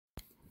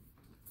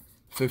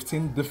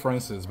15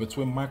 differences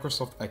between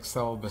Microsoft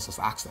Excel versus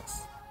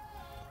Access.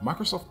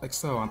 Microsoft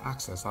Excel and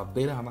Access are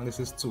data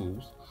analysis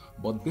tools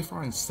but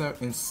differ in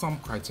some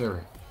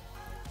criteria.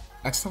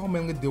 Excel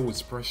mainly deals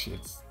with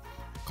spreadsheets,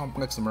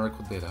 complex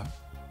numerical data,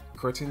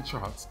 creating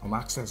charts, and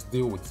Access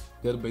deals with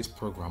database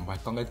program by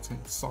collecting,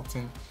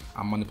 sorting,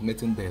 and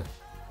manipulating data.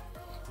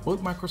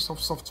 Both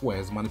Microsoft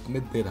softwares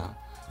manipulate data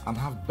and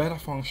have better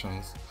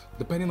functions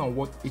depending on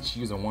what each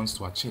user wants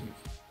to achieve.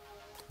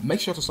 Make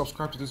sure to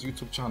subscribe to this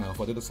YouTube channel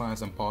for data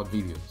science empowered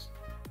videos.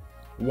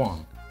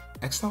 1.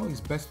 Excel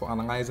is best for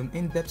analyzing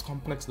in-depth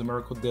complex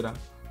numerical data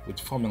with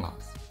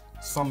formulas,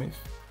 sum if,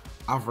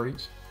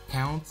 average,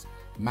 count,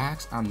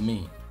 max, and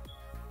mean.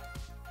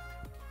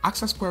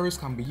 Access queries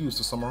can be used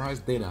to summarize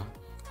data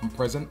and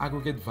present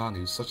aggregate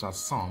values such as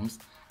sums,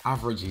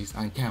 averages,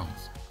 and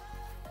counts.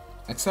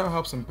 Excel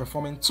helps in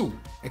performing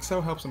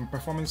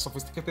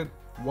sophisticated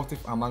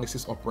what-if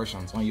analysis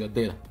operations on your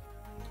data,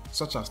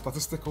 such as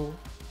statistical,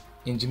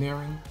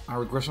 engineering, and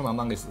regression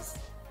analysis.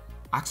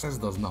 Access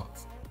does not.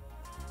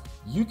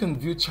 You can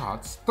view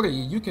charts. 3.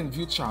 You can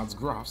view charts,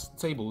 graphs,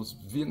 tables,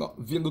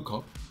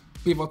 VLOOKUP,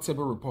 pivot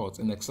table reports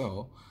in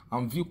Excel,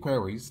 and view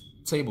queries,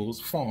 tables,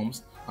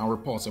 forms, and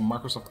reports in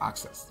Microsoft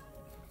Access.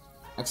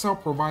 Excel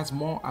provides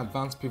more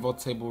advanced pivot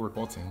table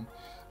reporting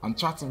and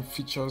charting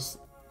features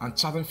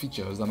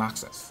than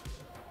Access.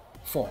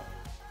 4.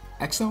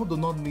 Excel does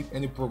not need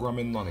any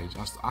programming knowledge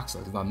as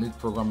Access that need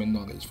programming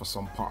knowledge for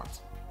some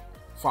parts.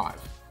 5.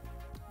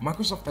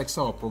 Microsoft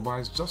Excel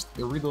provides just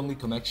a read-only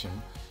connection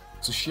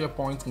to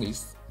SharePoint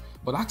lists,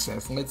 but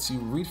Access lets you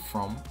read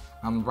from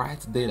and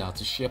write data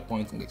to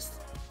SharePoint lists.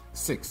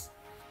 6.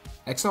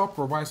 Excel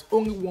provides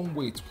only one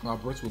way to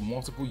collaborate with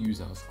multiple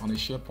users on a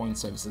SharePoint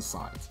services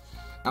site,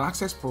 and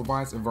Access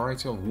provides a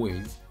variety of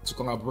ways to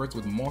collaborate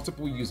with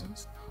multiple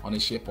users on a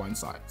SharePoint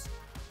site.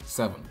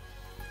 7.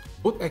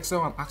 Both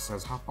Excel and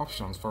Access have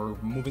options for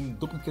removing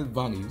duplicate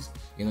values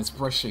in a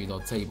spreadsheet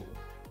or table.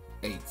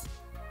 8.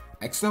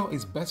 Excel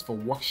is best for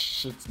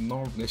worksheet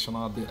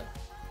non-relational data,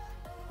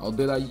 or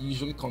data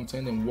usually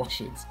contained in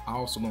worksheets,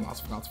 also known as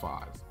flat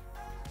files.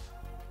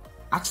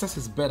 Access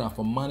is better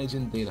for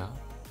managing data,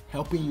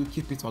 helping you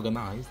keep it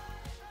organized,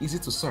 easy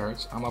to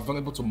search, and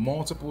available to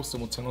multiple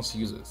simultaneous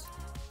users.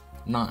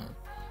 9.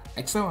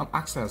 Excel and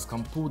Access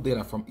can pull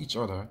data from each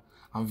other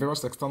and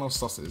various external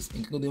sources,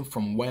 including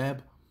from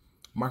web,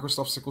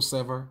 Microsoft SQL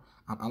Server,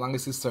 and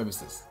analysis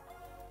services,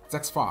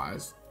 text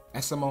files,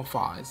 XML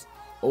files,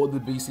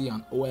 ODBC,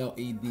 and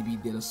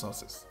OLEDB data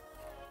sources.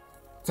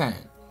 10.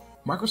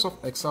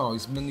 Microsoft Excel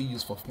is mainly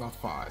used for flat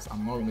files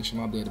and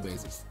non-relational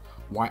databases,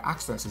 while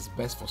Access is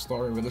best for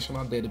storing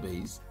relational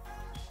database.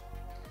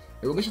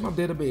 A relational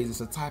database is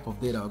a type of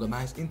data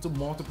organized into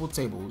multiple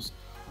tables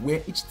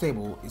where each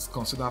table is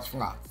considered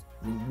flat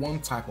with one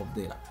type of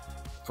data.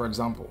 For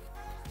example,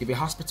 if a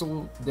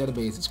hospital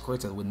database is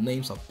created with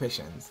names of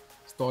patients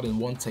stored in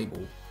one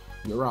table,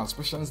 whereas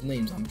patients'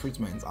 names and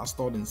treatments are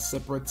stored in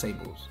separate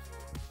tables.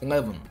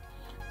 11.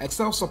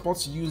 Excel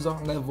supports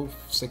user-level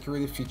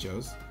security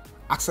features.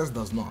 Access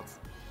does not.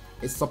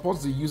 It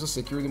supports the user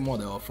security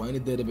model for any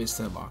database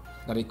server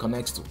that it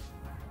connects to.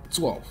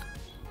 12.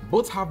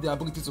 Both have the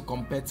ability to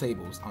compare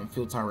tables and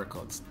filter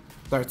records.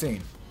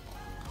 13.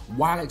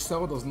 While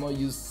Excel does not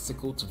use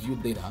SQL to view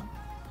data,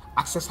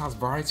 Access has a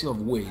variety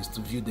of ways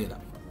to view data.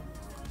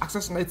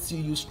 Access lets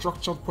you use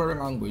structured query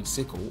language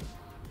SQL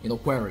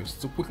queries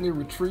to quickly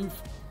retrieve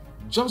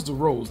just the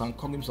rows and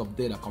columns of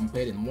data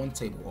compared in one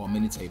table or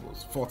many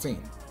tables.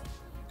 14.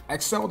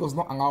 Excel does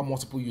not allow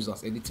multiple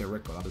users edit a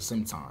record at the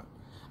same time.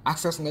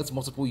 Access lets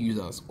multiple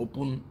users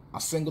open a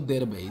single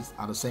database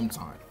at the same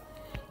time,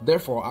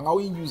 therefore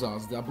allowing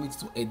users the ability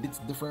to edit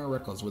different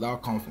records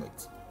without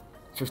conflict.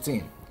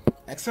 15.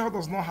 Excel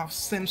does not have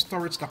same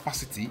storage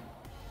capacity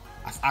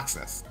as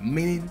Access,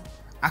 meaning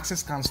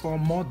Access can store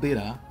more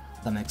data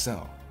than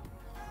Excel.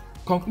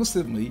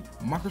 Conclusively,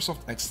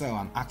 Microsoft Excel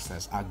and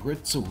Access are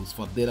great tools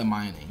for data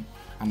mining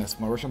and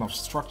exploration of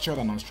structured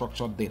and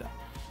unstructured data,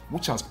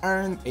 which has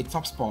earned a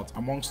top spot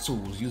amongst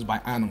tools used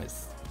by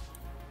analysts.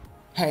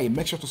 Hey,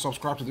 make sure to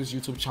subscribe to this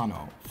YouTube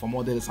channel for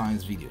more data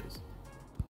science videos.